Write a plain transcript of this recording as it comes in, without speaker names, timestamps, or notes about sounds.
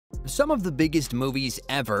Some of the biggest movies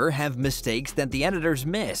ever have mistakes that the editors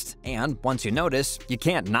missed, and once you notice, you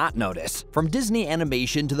can't not notice. From Disney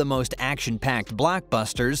animation to the most action-packed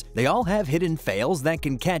blockbusters, they all have hidden fails that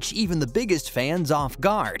can catch even the biggest fans off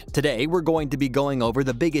guard. Today, we're going to be going over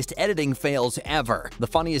the biggest editing fails ever, the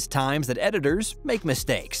funniest times that editors make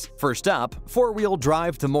mistakes. First up, four-wheel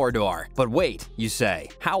drive to Mordor. But wait, you say,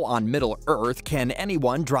 how on Middle-earth can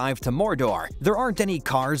anyone drive to Mordor? There aren't any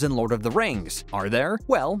cars in Lord of the Rings, are there?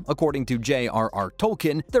 Well, according to J.R.R.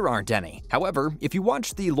 Tolkien, there aren't any. However, if you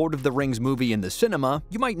watched the Lord of the Rings movie in the cinema,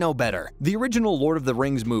 you might know better. The original Lord of the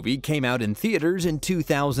Rings movie came out in theaters in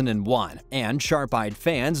 2001, and sharp-eyed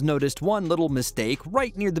fans noticed one little mistake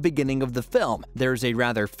right near the beginning of the film. There's a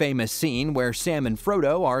rather famous scene where Sam and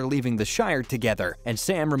Frodo are leaving the Shire together, and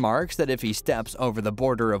Sam remarks that if he steps over the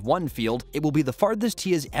border of one field, it will be the farthest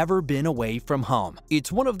he has ever been away from home.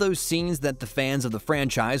 It's one of those scenes that the fans of the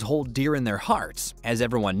franchise hold dear in their hearts, as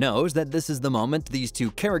everyone knows that this is the moment these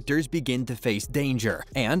two characters begin to face danger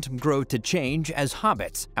and grow to change as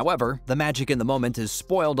hobbits. However, the magic in the moment is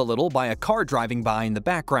spoiled a little by a car driving by in the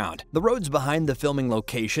background. The roads behind the filming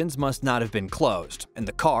locations must not have been closed, and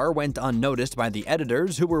the car went unnoticed by the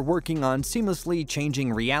editors who were working on seamlessly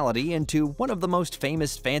changing reality into one of the most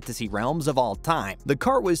famous fantasy realms of all time. The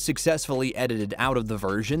car was successfully edited out of the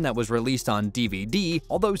version that was released on DVD,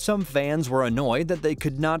 although some fans were annoyed that they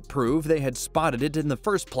could not prove they had spotted it in the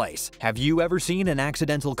first place. Have you ever seen an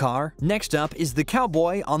accidental car? Next up is the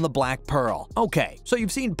cowboy on the Black Pearl. Okay, so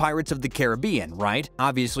you've seen Pirates of the Caribbean, right?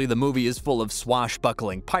 Obviously, the movie is full of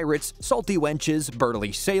swashbuckling pirates, salty wenches,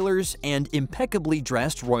 burly sailors, and impeccably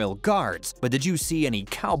dressed royal guards. But did you see any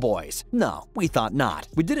cowboys? No, we thought not.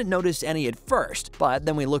 We didn't notice any at first, but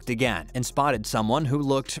then we looked again and spotted someone who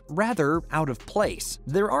looked rather out of place.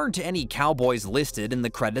 There aren't any cowboys listed in the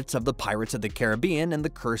credits of the Pirates of the Caribbean and the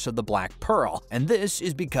Curse of the Black Pearl, and this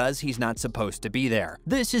is because he's not supposed to be there.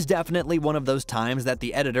 This is definitely one of those times that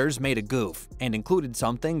the editors made a goof and included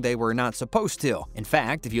something they were not supposed to. In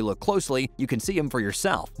fact, if you look closely, you can see him for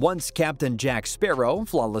yourself. Once Captain Jack Sparrow,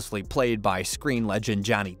 flawlessly played by screen legend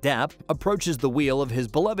Johnny Depp, approaches the wheel of his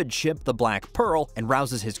beloved ship the Black Pearl and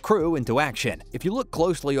rouses his crew into action. If you look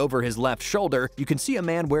closely over his left shoulder, you can see a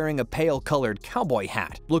man wearing a pale-colored cowboy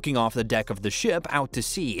hat, looking off the deck of the ship out to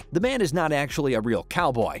sea. The man is not actually a real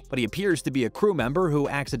cowboy, but he appears to be a crew member who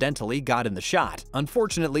accidentally got in the shot.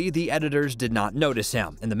 Unfortunately, the editors did not notice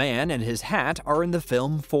him, and the man and his hat are in the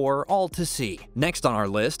film for all to see. Next on our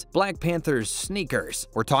list, Black Panther's sneakers.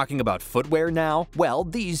 We're talking about footwear now? Well,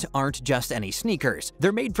 these aren't just any sneakers.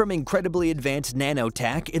 They're made from incredibly advanced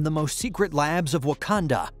nanotech in the most secret labs of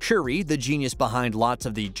Wakanda. Shuri, the genius behind lots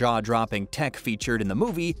of the jaw-dropping tech featured in the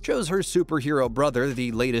movie, shows her superhero brother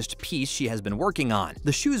the latest piece she has been working on.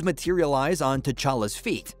 The shoes materialize on T'Challa's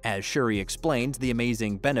feet, as Shuri explains the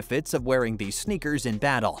amazing benefits of wearing these sneakers in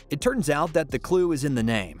battle. It turns out that the clue is in the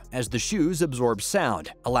name, as the shoes absorb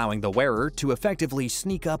sound, allowing the wearer to effectively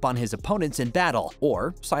sneak up on his opponents in battle,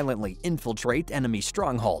 or silently infiltrate enemy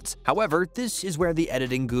strongholds. However, this is where the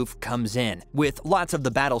editing goof comes in. With lots of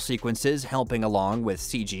the battle sequences helping along with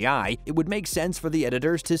CGI, it would make sense for the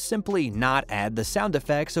editors to simply not add the sound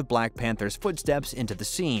effects of Black Panther's footsteps into the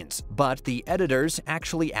scenes. But the editors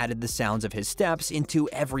actually added the sounds of his steps into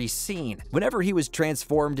every scene. Whenever he was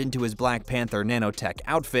transformed into his Black Panther nanotech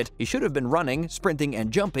outfit, he should have been running, sprinting,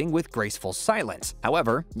 and jumping with graceful silence.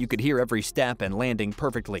 However, you could hear every step and landing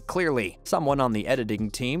perfectly clearly. Someone on the editing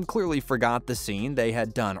team clearly forgot the scene they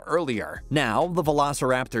had done earlier. Now, the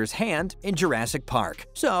Velociraptor's hand in Jurassic Park.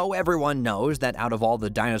 So everyone knows that out of all the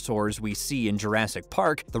dinosaurs we see in Jurassic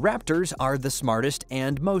Park, the raptors are the smartest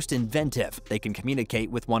and most inventive. They can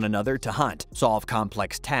communicate with one another to hunt, solve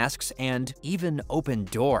complex tasks, and even open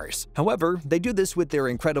doors. However, they do this with their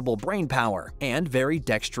incredible brain power and very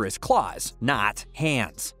dexterous claws, not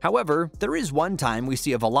hands. However, there is one time we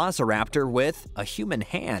see a velociraptor with a human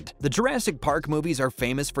hand. The Jurassic Park movies are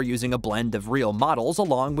famous for using a blend of real models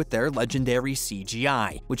along with their legendary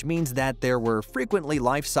CGI, which means that there were frequently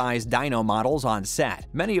life-size dino models on set.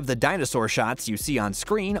 Many of the dinosaur shots you see on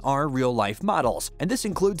screen are real-life models, and this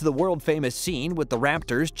includes the world-famous scene with the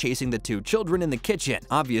raptors chasing the two children in the kitchen.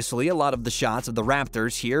 Obviously, a lot of the shots of the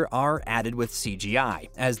raptors here are added with CGI,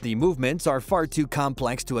 as the movements are far too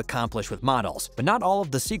complex to accomplish with models. But not all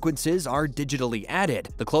of the sequences are digitally added.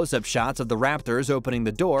 The close-up shots of the raptors opening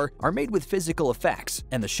the door are made with physical effects,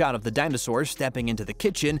 and the shot of the dinosaur stepping into the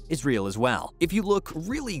kitchen is real as well. If you look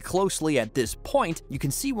really closely at this point, you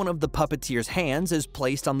can see one of the puppeteer's hands is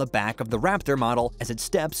placed on the back of the raptor model as it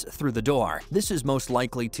steps through the door. This is most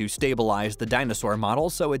likely to stabilize the dinosaur model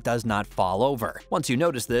so it does not fall over. Once you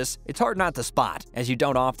notice this, it's hard not to spot, as you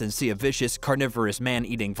don't often see a vicious carnivorous carnivorous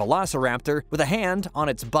man-eating velociraptor with a hand on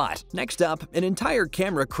its butt. Next up, an entire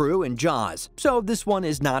camera crew in Jaws. So this one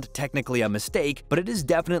is not technically a mistake, but it is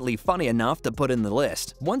definitely funny enough to put in the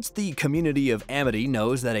list. Once the community of Amity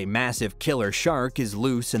knows that a massive killer shark is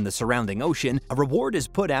loose in the surrounding ocean, a reward is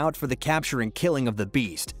put out for the capture and killing of the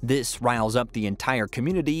beast. This riles up the entire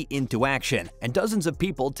community into action, and dozens of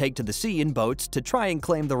people take to the sea in boats to try and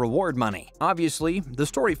claim the reward money. Obviously, the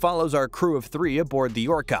story follows our crew of 3 aboard the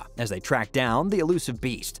Orca as they track down the elusive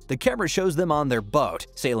beast. The camera shows them on their boat,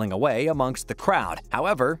 sailing away amongst the crowd.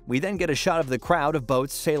 However, we then get a shot of the crowd of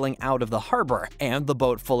boats sailing out of the harbor, and the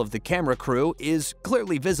boat full of the camera crew is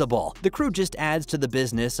clearly visible. The crew just adds to the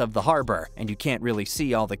business of the harbor, and you can't really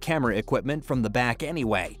see all the camera equipment from the back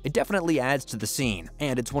anyway. It definitely adds to the scene,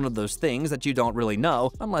 and it's one of those things that you don't really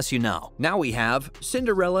know unless you know. Now we have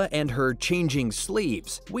Cinderella and her changing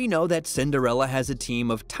sleeves. We know that Cinderella has a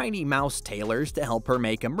team of tiny mouse tailors to help her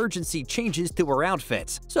make emergency changes to her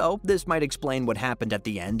outfits, so this might explain what happened at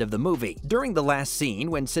the end of the movie. During the last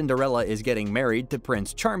scene, when Cinderella is getting married to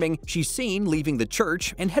Prince Charming, she's seen leaving the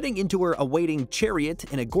church and heading into her awaiting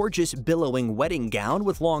chariot in a gorgeous billowing wedding gown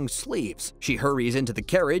with long sleeves. She hurries into the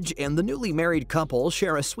carriage, and the newly married couple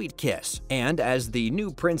share a sweet kiss. And as the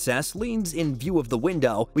new princess leans in view of the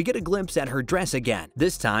window, we get a glimpse at her dress again.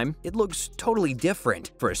 This time, it looks totally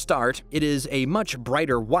different. For a start, it is a much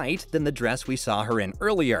brighter white than the dress we saw her in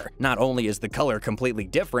earlier. Not only is the color completely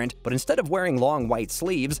different, but instead of wearing long white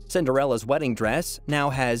sleeves, Cinderella's wedding dress now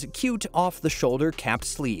has cute off-the-shoulder capped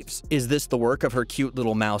sleeves. Is this the work of her cute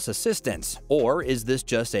little mouse assistants? Or is this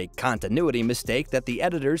just a continuity mistake that the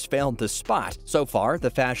editors failed to spot? So far, the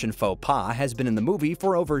fashion faux pas has been in the movie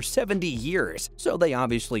for over 70 years, so they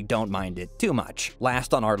obviously don't mind it too much.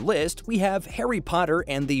 Last on our list, we have Harry Potter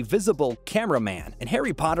and the Visible Cameraman. In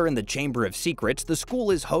Harry Potter and the Chamber of Secrets, the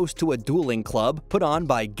school is host to a dueling club put on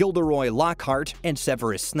by Gilderoy Lockhart and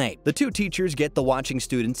Severus Snape. The 2 teachers get the watching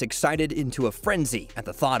students excited into a frenzy at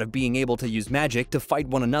the thought of being able to use magic to fight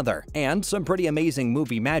one another, and some pretty amazing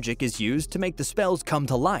movie magic is used to make the spells come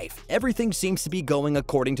to life. Everything seems to be going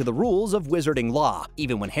according to the rules of wizarding law,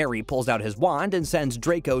 even when Harry pulls out his wand and sends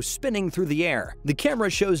Draco spinning through the air. The camera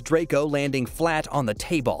shows Draco landing flat on the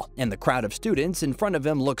table, and the crowd of students in front of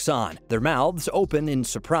him looks on, their mouths open in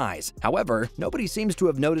surprise. However, nobody seems to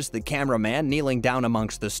have noticed the cameraman kneeling down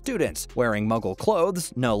amongst the students, wearing Muggle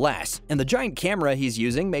clothes, no less. And the giant camera he's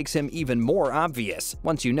using makes him even more obvious.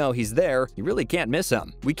 Once you know he's there, you really can't miss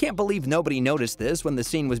him. We can't believe nobody noticed this when the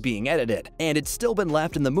scene was being edited, and it's still been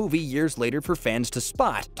left in the movie years later for fans to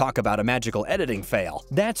spot. Talk about a magical editing fail.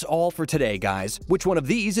 That's all for today, guys. Which one of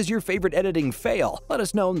these is your favorite editing fail? Let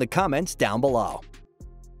us know in the comments down below.